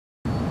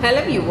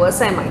Hello viewers,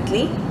 I am Maitli.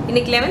 In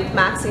 11th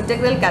Maths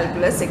Integral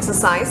Calculus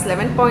exercise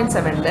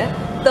 11.7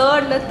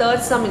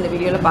 third sum in the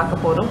video la paaka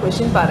porom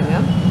question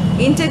parunga.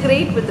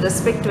 Integrate with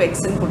respect to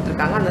x nu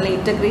kuduthirukanga. Adala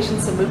integration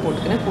symbol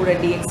potukken kuda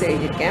dx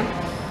எழுதிருக்கேன்.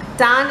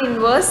 Tan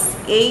inverse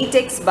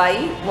 8x by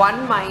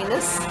 1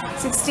 minus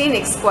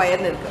 16x square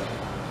nu irukku.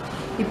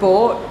 இப்போ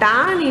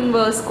tan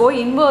inverse ko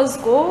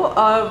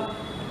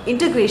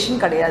integration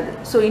கிடையாது.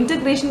 So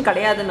integration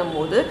கிடையாதுன்னும்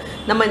போது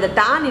நம்ம இந்த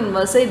tan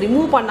இன்வர்ஸை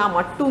remove பண்ணால்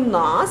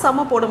மட்டும்தான்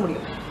சம போட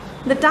முடியும்.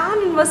 இந்த tan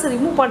இன்வர்ஸை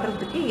ரிமூவ்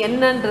பண்ணுறதுக்கு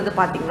என்னன்றது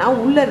பார்த்தீங்கன்னா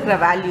உள்ளே இருக்கிற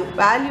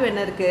வேல்யூ என்ன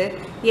இருக்குது,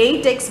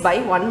 8x by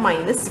 1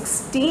 minus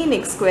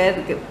 16x square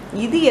இருக்குது.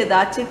 இது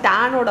ஏதாச்சும்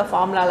டேனோட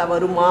ஃபார்முலாவில்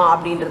வருமா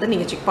அப்படின்றத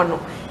நீங்கள் செக்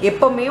பண்ணணும்.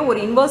 எப்போவுமே ஒரு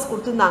இன்வர்ஸ்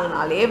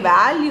கொடுத்துருந்தாங்கனாலே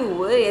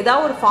வேல்யூவு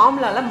ஏதாவது ஒரு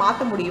ஃபார்முலாவில்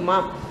மாற்ற முடியுமா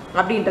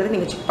அப்படின்றத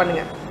நீங்கள் செக்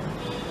பண்ணுங்கள்.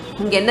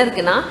 இங்கே என்ன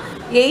இருக்குன்னா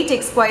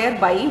 8x square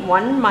by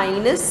 1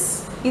 minus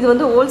இது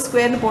வந்து ஹோல்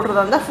ஸ்கொயர்னு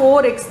போடுறதா இருந்தால்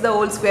 4x the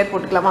whole square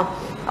போட்டுக்கலாமா.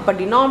 அப்போ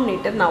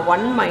டினாமினேட்டர் நான்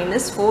 1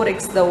 minus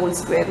 4x the whole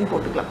squareனு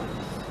போட்டுக்கலாம்.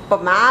 இப்போ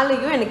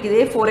மேலேயும் எனக்கு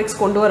இதே 4x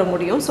கொண்டு வர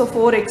முடியும். ஸோ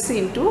 4x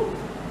into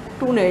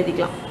 2ன்னு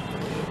எழுதிக்கலாம்.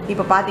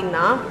 இப்போ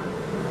பார்த்தீங்கன்னா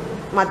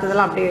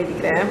மற்றதெல்லாம் அப்படியே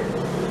எழுதிக்கிறேன்.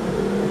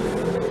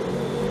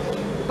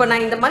 இப்போ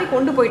நான் இந்த மாதிரி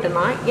கொண்டு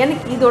போயிட்டேன்னா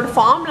எனக்கு இதோட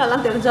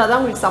ஃபார்முலாலாம் தெரிஞ்சால் தான்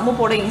உங்களுக்கு சம்ம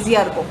போட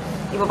ஈஸியாக இருக்கும்.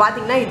 இப்போ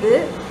பார்த்தீங்கன்னா இது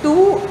 2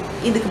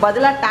 இதுக்கு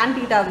பதிலாக tan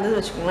theta இருந்தது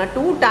வச்சுக்கோங்களேன்.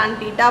 2 tan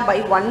theta by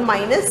 1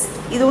 minus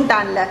இதுவும்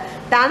டேனில்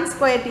tan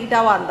square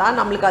thetaவாக இருந்தால்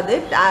நம்மளுக்கு அது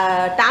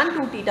tan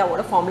 2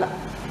 thetaவோட ஃபார்முலா.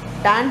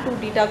 tan 2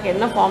 thetaவுக்கு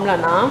என்ன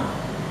ஃபார்முலானா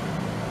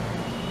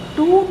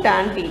 2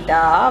 tan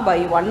theta by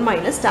 1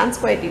 minus tan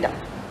square theta.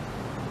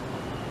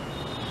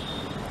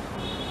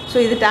 So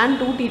இது tan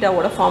 2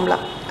 thetaவோட ஃபார்முலா.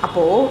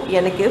 அப்போது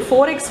எனக்கு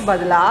 4x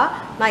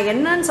பதிலாக நான்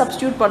என்னன்னு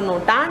சப்ஸ்டியூட்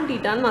பண்ணணும், tan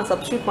thetaன்னு நான்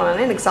சப்ஸ்டியூட்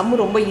பண்ணேன்னா எனக்கு சம்மு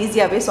ரொம்ப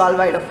ஈஸியாகவே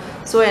சால்வ் ஆகிடும்.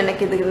 ஸோ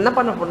எனக்கு இதுக்கு என்ன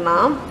பண்ண போகிறேன்னா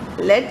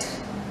let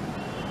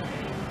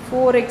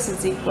 4x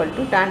is equal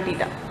to tan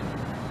theta.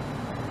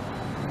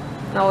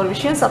 நான் ஒரு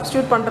விஷயம்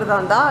சப்ஸ்டியூட் பண்ணுறதா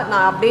இருந்தால்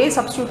நான் அப்படியே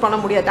சப்ஸ்டியூட் பண்ண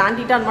முடியாது, tan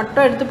thetaன்னு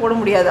மட்டும் எடுத்து போட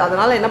முடியாது.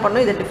 அதனால் என்ன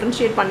பண்ணணும், இதை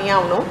டிஃப்ரென்ஷியேட் பண்ணியே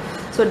ஆகணும்.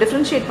 ஸோ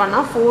டிஃப்ரென்ஷியேட்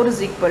பண்ணால் 4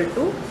 is equal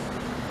to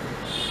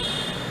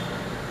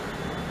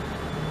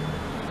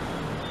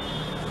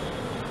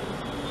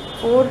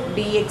 4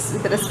 dx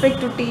with respect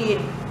to t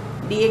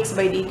dx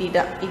by d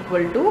theta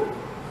equal to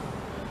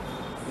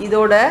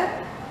இதோட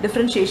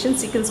differentiation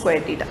secant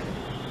square theta.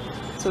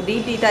 So d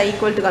theta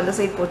equal to அந்த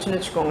சைடு போச்சுன்னு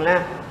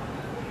வச்சுக்கோங்களேன்.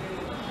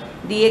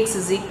 dx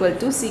is equal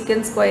to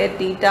secant square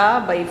theta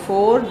by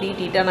 4 d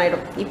theta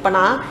ஆயிடும். இப்போ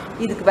நான்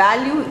இதுக்கு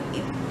value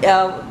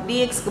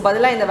dxக்கு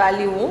பதிலாக இந்த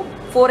வேல்யூவும்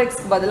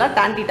 4xக்கு பதிலாக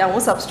tan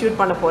thetaவும் சப்ஸ்டியூட்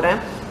பண்ண போகிறேன்.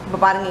 இப்போ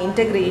பாருங்கள்,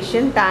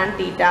 integration tan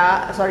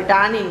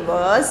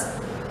inverse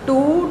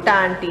 2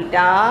 tan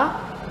theta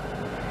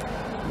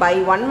by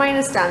 1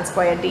 minus tan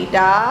square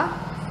theta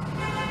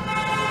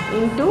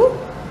into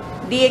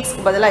dx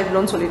க்கு பதிலாக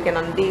இவ்வளோன்னு சொல்லியிருக்கேன்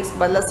நான். dx க்கு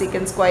பதிலாக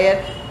secant square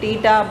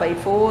theta by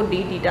 4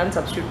 d thetaன்னு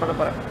substitute பண்ண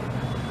போகிறேன்.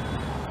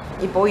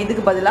 இப்போது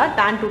இதுக்கு பதிலாக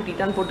tan 2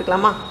 thetaன்னு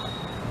போட்டுக்கலாமா.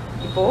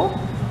 இப்போது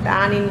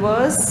tan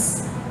inverse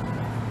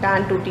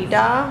tan 2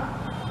 theta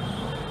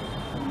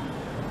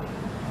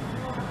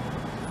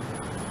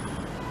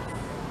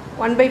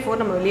one by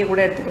 4 நம்ம வெளியே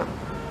கூட எடுத்துக்கலாம்.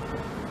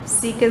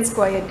 secant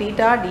square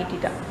theta d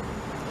theta.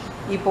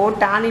 இப்போது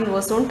tan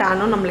இன்வர்ஸும்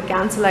டேனும் நம்மளுக்கு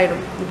கேன்சல்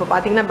ஆகிடும். இப்போ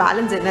பார்த்தீங்கன்னா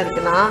பேலன்ஸ் என்ன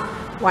இருக்குன்னா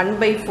 1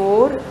 by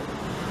 4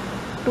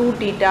 2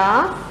 theta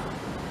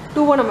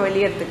 2வை நம்ம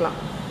வெளியே எடுத்துக்கலாம்.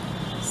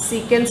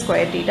 secant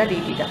square theta d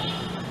theta.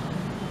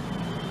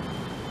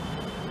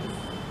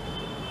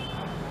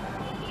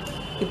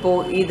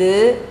 இப்போது இது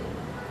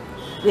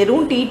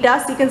வெறும் theta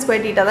secant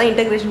square theta தான்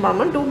இன்டெகிரேஷன்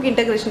பண்ணணும். 2க்கு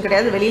இன்டெகிரேஷன்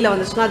கிடையாது, வெளியில்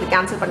வந்துச்சுன்னா அது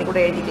கேன்சல் பண்ணி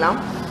கூட எழுதிக்கலாம்.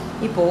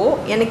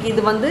 இப்போது எனக்கு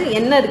இது வந்து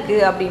என்ன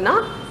இருக்குது அப்படின்னா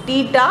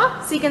theta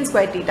secant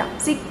square theta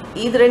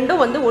இது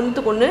ரெண்டும் வந்து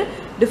ஒன்றுக்கு ஒன்று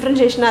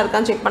டிஃப்ரென்ஷியேஷனாக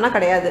இருக்கான்னு செக் பண்ணால்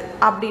கிடையாது.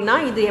 அப்படின்னா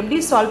இது எப்படி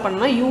சால்வ்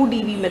பண்ணணும்னா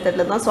udv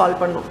மெத்தடில் தான்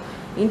சால்வ் பண்ணணும்.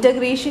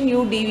 இன்டெகிரேஷன்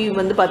udv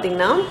வந்து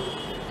பார்த்திங்கன்னா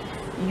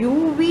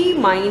uv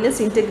மைனஸ்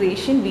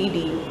இன்டெகிரேஷன்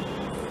vdu.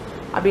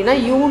 அப்படின்னா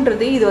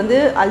யூன்றது இது வந்து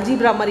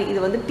அல்ஜிப்ரா மாதிரி, இது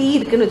வந்து t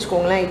இருக்குதுன்னு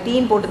வச்சுக்கோங்களேன்.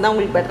 டீன்னு போட்டுருந்தா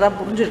உங்களுக்கு பெட்டராக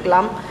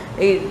புரிஞ்சிருக்கலாம்.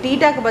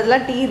 தீட்டாக்கு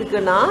பதிலாக t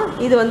இருக்குன்னா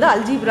இது வந்து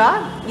அல்ஜிப்ரா,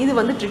 இது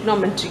வந்து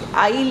ட்ரிக்னாமெட்ரி.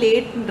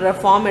 ஐலேட்ன்ற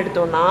ஃபார்ம்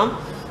எடுத்தோன்னா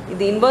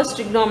இது inverse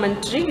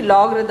trigonometry,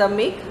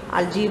 logarithmic,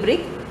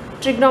 algebraic,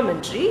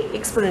 trigonometry,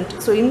 exponent.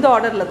 So இந்த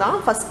ஆர்டரில் தான்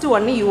ஃபஸ்ட்டு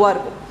ஒன்று யூவாக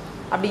இருக்கும்.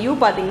 அப்படி யூ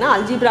பார்த்தீங்கன்னா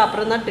அல்ஜிப்ரா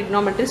அப்புறம் தான்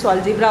ட்ரிக்னாமெட்ரி. ஸோ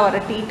அல்ஜிப்ரா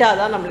வர டீட்டா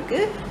தான் நம்மளுக்கு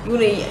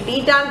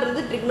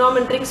டீட்டான்றது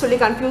ட்ரிக்னாமெட்ரிக்கு சொல்லி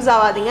கன்ஃபியூஸ்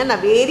ஆகாதீங்க.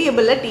 நான்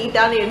வேரியபிளில்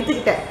டீட்டான்னு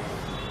எடுத்துக்கிட்டேன்,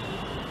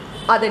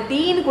 அதை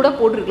டீன்னு கூட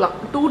போட்டிருக்கலாம்.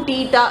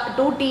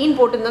 2 டீன்னு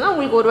போட்டிருந்தேன்னா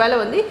உங்களுக்கு ஒரு வேளை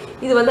வந்து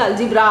இது வந்து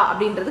அல்ஜிப்ரா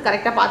அப்படின்றது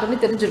கரெக்டாக பார்த்தோன்னே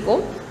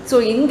தெரிஞ்சிருக்கும். ஸோ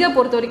இங்கே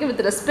பொறுத்த வரைக்கும்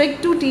வித் ரெஸ்பெக்ட்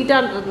டு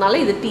டீட்டான்றதுனால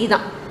இது டீ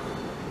தான்,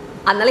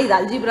 அதனால் இது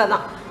அல்ஜிப்ரா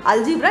தான்.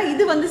 அல்ஜிப்ரா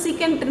இது வந்து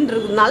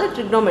சீக்கன்ட்ன்றதுனால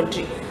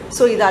ட்ரிக்னோமெட்ரி.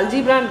 ஸோ இது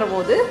அல்ஜிப்ரான்ற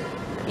போது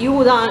யூ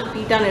தான்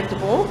டீட்டான்னு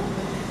எடுத்துப்போம்.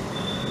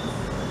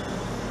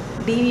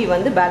 டிவி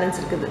வந்து பேலன்ஸ்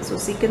இருக்குது. ஸோ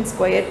secant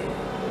square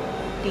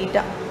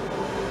theta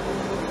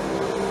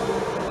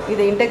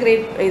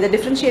இதை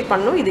டிஃப்ரென்ஷியேட்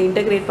பண்ணணும், இதை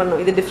இன்டெகிரேட்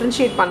பண்ணணும். இதை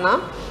டிஃப்ரென்ஷியேட்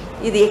பண்ணால்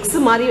இது எக்ஸ்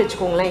மாதிரி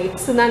வச்சுக்கோங்களேன்.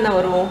 எக்ஸ்னால் என்ன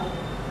வரும்,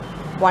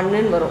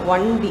 1 வரும்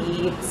 1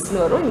 dxன்னு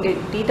வரும். இங்கே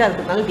தீட்டா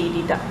இருக்கிறதுனால d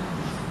theta.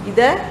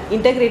 இதை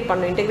இன்டெகிரேட்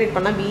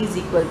பண்ணால் b is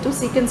equal to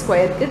secant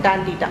ஸ்கொயருக்கு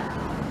tan theta.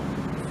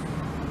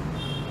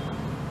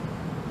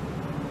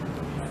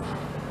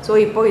 ஸோ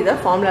இப்போ இதை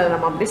ஃபார்முலாவில்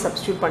நம்ம அப்படியே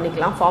சப்ஸ்டியூட்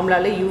பண்ணிக்கலாம்.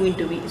 ஃபார்முலாவில் u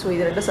into v. ஸோ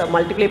இது ரெண்டும்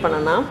மல்டிப்ளை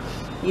பண்ணோன்னா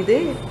இது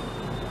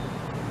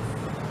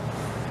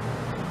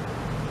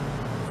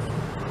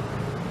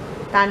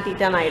tan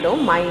theta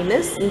ஆகிடும்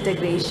minus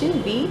integration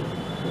v.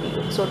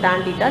 So tan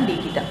theta d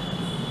theta.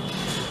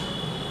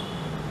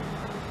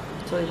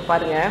 So இது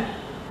பாருங்கள்,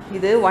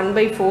 இது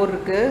 1/4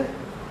 இருக்குது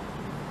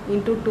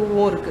இன்ட்டு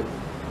 2 இருக்குது.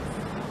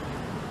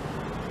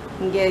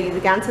 இங்கே இது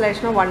கேன்சல்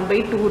ஆகிடுச்சுன்னா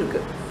 1/2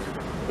 இருக்குது.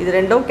 இது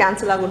ரெண்டும்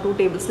கேன்சல் ஆகும் 2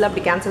 டேபிள்ஸில்.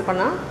 அப்படி கேன்சல்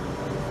பண்ணால்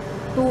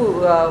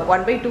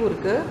 1/2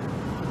 இருக்குது.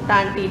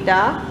 tan theta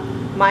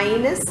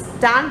minus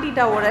tan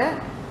thetaவோட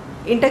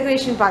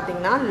integration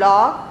பார்த்தீங்கன்னா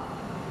log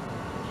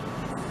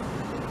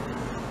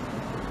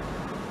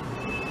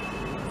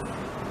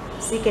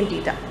secant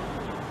theta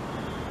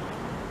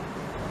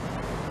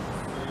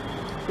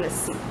plus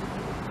c.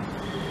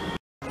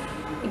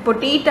 இப்போ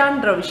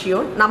டீட்டான்ற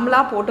விஷயம் நம்மளா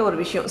போட்ட ஒரு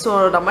விஷயம். ஸோ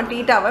நம்ம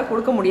டீட்டாவை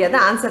கொடுக்க முடியாது,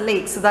 ஆன்சரில்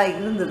எக்ஸ் தான்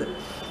இருந்தது.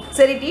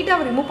 சரி,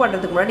 டீட்டாவை ரிமூவ்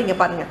பண்ணுறதுக்கு முன்னாடி நீங்கள்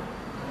பாருங்கள்,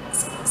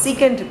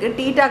 சீக்கண்ட்டுக்கு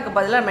டீட்டாக்கு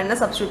பதிலாக நம்ம என்ன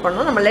சப்ஸ்டியூட்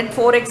பண்ணோம்? நம்ம let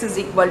 4x is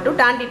equal to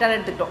tan theta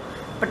எடுத்துக்கிட்டோம்.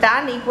 இப்போ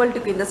tan equal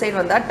to இந்த சைடு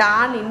வந்தால்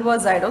tan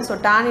inverse ஆகிடும். So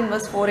tan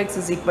inverse 4x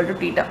is equal to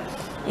theta.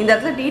 இந்த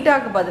இடத்துல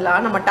டீட்டாக்கு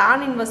பதிலாக நம்ம tan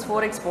inverse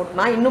 4x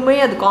போட்டோம்னா இன்னுமே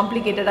அது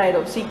காம்ப்ளிகேட்டட்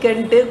ஆகிடும்.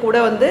 சீக்கண்ட்டு கூட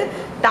வந்து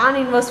tan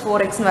inverse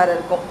 4xன்னு வேறு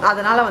இருக்கும்.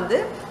 அதனால் வந்து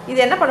இது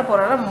என்ன பண்ண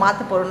போகிறோம்னா நம்ம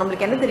மாற்ற போகிறோம்.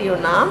 நம்மளுக்கு என்ன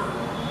தெரியும்னா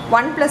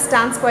 1 +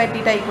 tan square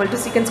theta equal to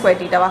secant square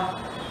theta.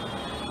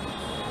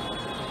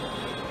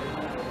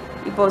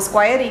 இப்போ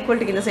ஸ்கொயர் ஈக்குவல்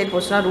டு இந்த சைடு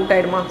போச்சுன்னா ரூட்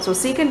ஆகிடுமா? ஸோ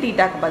சீக்கண்ட்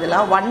தீட்டாக்கு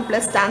பதிலாக 1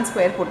 + tan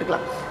ஸ்கொயர்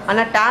போட்டுக்கலாம்.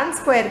 ஆனால் tan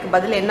ஸ்கொயருக்கு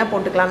பதில் என்ன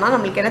போட்டுக்கலாம்னா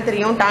நம்மளுக்கு என்ன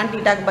தெரியும்? tan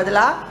தீட்டாக்கு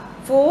பதிலாக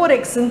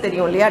 4xன்னு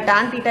தெரியும் இல்லையா?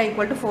 tan theta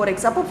equal to 4x.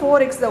 அப்போ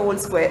 4x the whole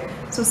square.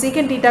 So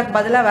secant தீட்டாக்கு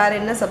பதிலாக வேறு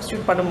என்ன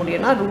சப்ஸ்டியூட் பண்ண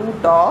முடியும்னா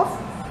ரூட் ஆஃப்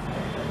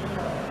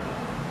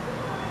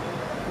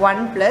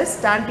 1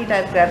 + tan theta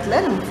இருக்கிற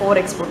இடத்துல நம்ம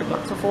 4x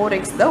போட்டுக்கலாம். So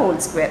 4x the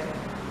whole square.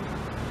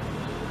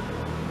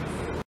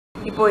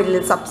 இப்போ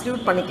இதில்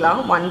சப்ஸ்டியூட் பண்ணிக்கலாம்.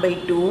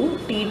 1/2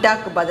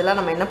 தீட்டாக்கு பதிலாக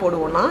நம்ம என்ன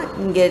போடுவோம்னா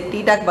இங்கே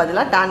தீட்டாக்கு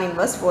பதிலாக tan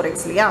inverse 4x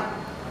இல்லையா?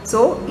 ஸோ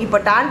இப்போ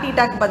tan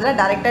தீட்டாக்கு பதிலாக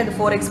டைரெக்டாக இது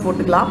 4x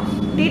போட்டுக்கலாம்.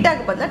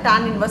 தீட்டாக்கு பதிலாக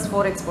tan inverse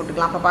 4x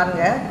போட்டுக்கலாம். அப்போ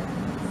பாருங்கள்,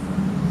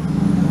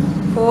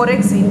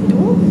 4x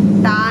into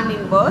tan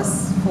inverse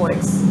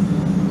 4x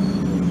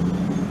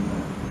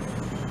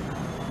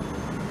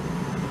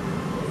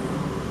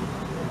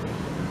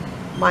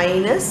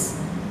minus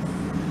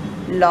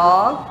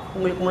log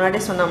உங்களுக்கு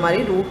முன்னாடி சொன்ன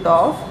மாதிரி root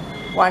of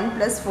 1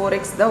 +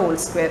 4x the whole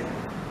square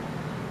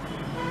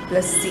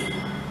plus c.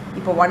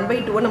 இப்போ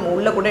 1/2 நம்ம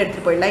உள்ளே கூட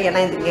எடுத்துகிட்டு போயிடலாம், ஏன்னா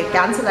இது இங்கே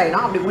கேன்சல்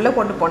ஆகிடும். அப்படி உள்ளே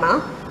கொண்டு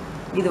போனால்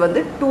இது வந்து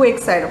 2x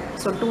ஆகிடும்.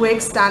 So 2x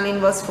tan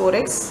inverse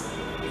 4x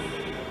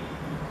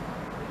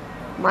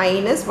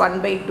minus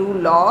 1/2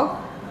 log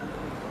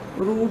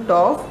root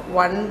of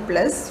 1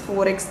 +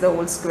 4x the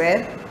whole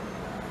square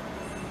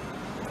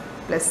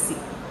plus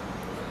c.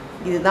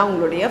 இதுதான்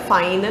உங்களுடைய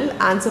final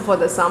answer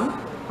for the some.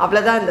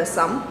 அவ்வளோதான் இந்த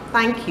சம்.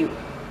 தேங்க்யூ.